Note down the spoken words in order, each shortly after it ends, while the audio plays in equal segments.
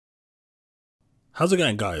How's it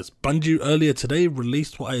going, guys? Bungie earlier today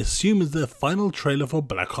released what I assume is their final trailer for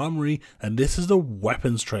Black Armory, and this is the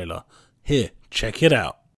weapons trailer. Here, check it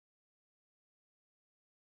out.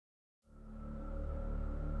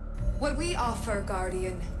 What we offer,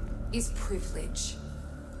 Guardian, is privilege.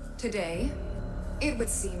 Today, it would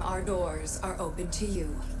seem our doors are open to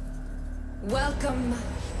you. Welcome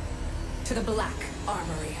to the Black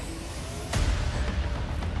Armory.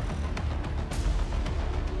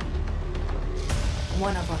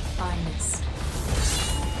 One of our finest.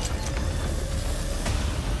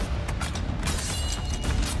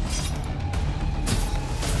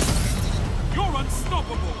 You're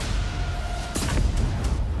unstoppable!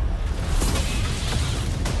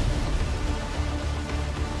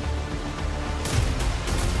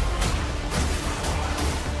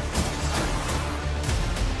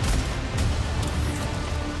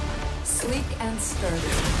 Sleek and sturdy.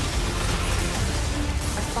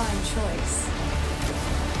 A fine choice.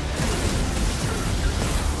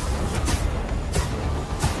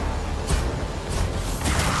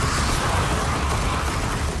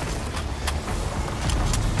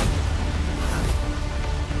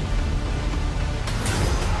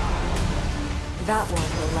 That one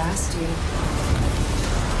will last you.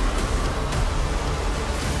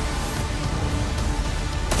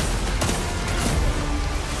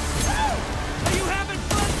 Are you having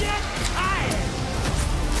fun yet? I am!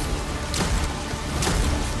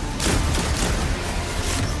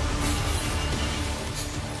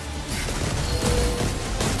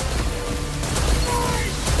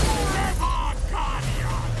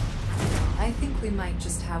 I think we might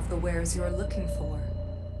just have the wares you're looking for.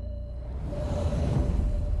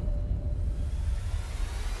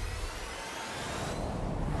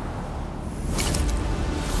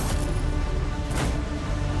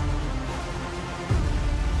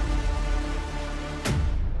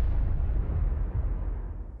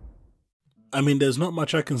 I mean, there's not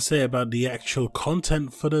much I can say about the actual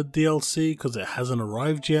content for the DLC because it hasn't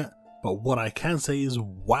arrived yet, but what I can say is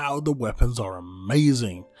wow, the weapons are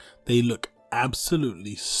amazing. They look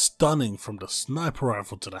absolutely stunning, from the sniper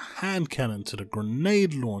rifle to the hand cannon to the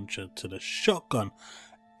grenade launcher to the shotgun.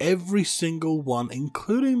 Every single one,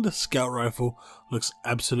 including the scout rifle, looks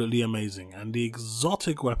absolutely amazing, and the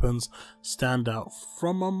exotic weapons stand out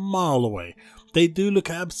from a mile away. They do look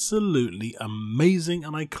absolutely amazing,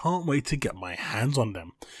 and I can't wait to get my hands on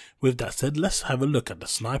them. With that said, let's have a look at the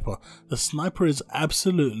sniper. The sniper is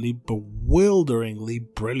absolutely bewilderingly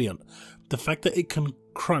brilliant. The fact that it can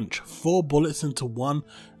crunch 4 bullets into one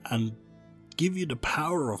and give you the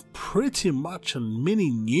power of pretty much a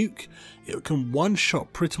mini nuke. It can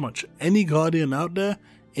one-shot pretty much any Guardian out there.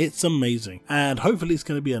 It's amazing, and hopefully it's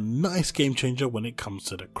going to be a nice game changer when it comes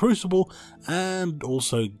to the Crucible and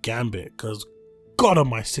also Gambit, because god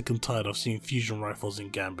am I sick and tired of seeing fusion rifles in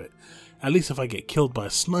Gambit. At least if I get killed by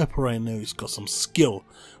a sniper, I know he's got some skill,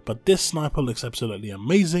 but this sniper looks absolutely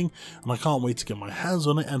amazing, and I can't wait to get my hands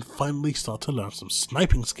on it and finally start to learn some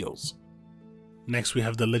sniping skills. Next we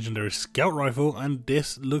have the legendary scout rifle, and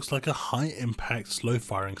this looks like a high impact slow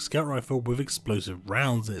firing scout rifle with explosive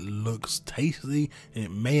rounds. It looks tasty, it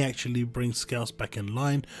may actually bring scouts back in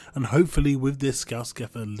line, and hopefully with this scouts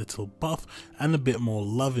get a little buff and a bit more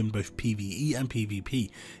love in both PvE and PvP.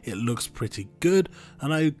 It looks pretty good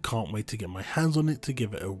and I can't wait to get my hands on it to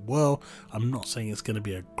give it a whirl. I'm not saying it's going to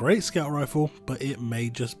be a great scout rifle, but it may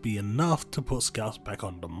just be enough to put scouts back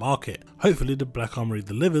on the market. Hopefully the Black Armory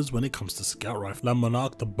delivers when it comes to scout rifle. La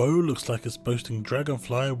Monarch, the bow, looks like it's boasting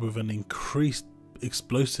Dragonfly with an increased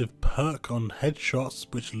explosive perk on headshots,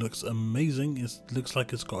 which looks amazing. It looks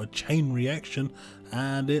like it's got a chain reaction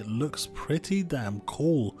and it looks pretty damn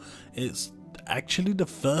cool. It's actually the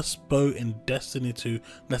first bow in Destiny 2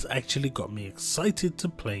 that's actually got me excited to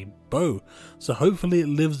play bow, so hopefully it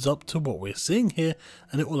lives up to what we're seeing here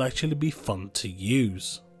and it will actually be fun to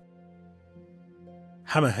use.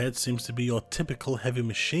 Hammerhead seems to be your typical heavy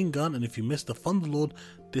machine gun, and if you missed the Thunderlord,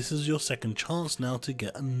 this is your second chance now to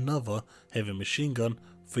get another heavy machine gun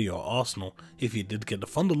for your arsenal. If you did get the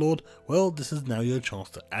Thunderlord, well, this is now your chance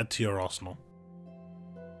to add to your arsenal.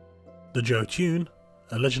 The Jotun,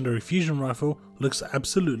 a legendary fusion rifle, looks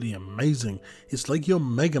absolutely amazing. It's like your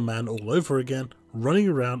Mega Man all over again, running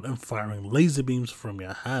around and firing laser beams from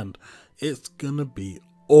your hand. It's gonna be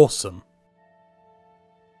awesome.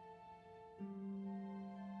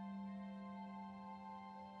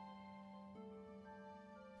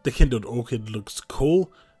 The Kindled Orchid looks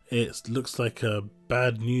cool. It looks like a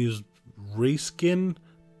bad news reskin,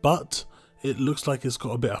 but it looks like it's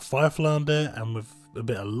got a bit of Firefly on there, and with a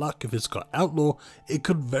bit of luck, if it's got Outlaw, it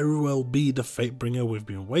could very well be the Fatebringer we've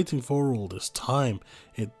been waiting for all this time.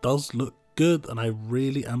 It does look good, and I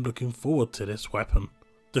really am looking forward to this weapon.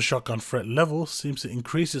 The shotgun threat level seems to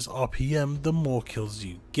increase its RPM the more kills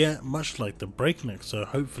you get, much like the breakneck, so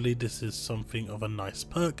hopefully this is something of a nice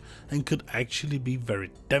perk and could actually be very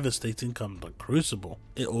devastating come the Crucible.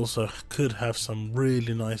 It also could have some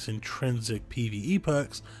really nice intrinsic PvE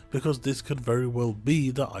perks, because this could very well be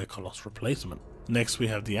the Icolos replacement. Next we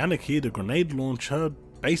have the Anarchy, the grenade launcher,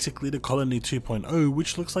 basically the Colony 2.0,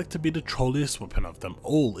 which looks like to be the trolliest weapon of them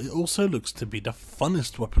all. It also looks to be the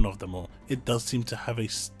funnest weapon of them all. It does seem to have a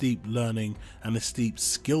steep learning and a steep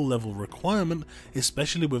skill level requirement,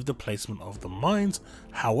 especially with the placement of the mines.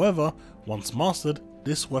 However, once mastered,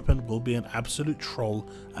 this weapon will be an absolute troll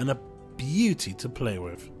and a beauty to play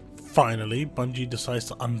with. Finally, Bungie decides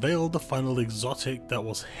to unveil the final exotic that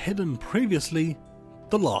was hidden previously,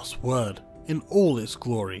 the Last Word, in all its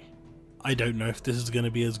glory. I don't know if this is going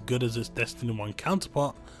to be as good as its Destiny 1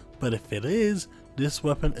 counterpart, but if it is, this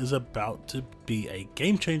weapon is about to be a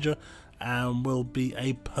game changer and will be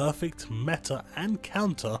a perfect meta and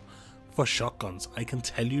counter for shotguns. I can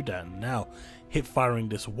tell you that now. Hip firing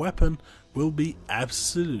this weapon will be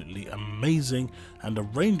absolutely amazing, and the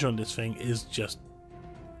range on this thing is just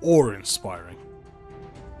awe-inspiring.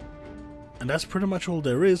 And that's pretty much all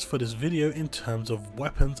there is for this video in terms of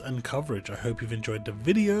weapons and coverage. I hope you've enjoyed the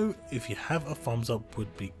video. If you have, a thumbs up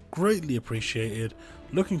would be greatly appreciated.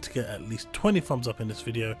 Looking to get at least 20 thumbs up in this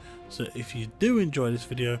video, so if you do enjoy this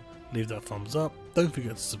video, leave that thumbs up. Don't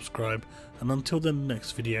forget to subscribe, and until the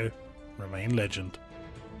next video, remain legend.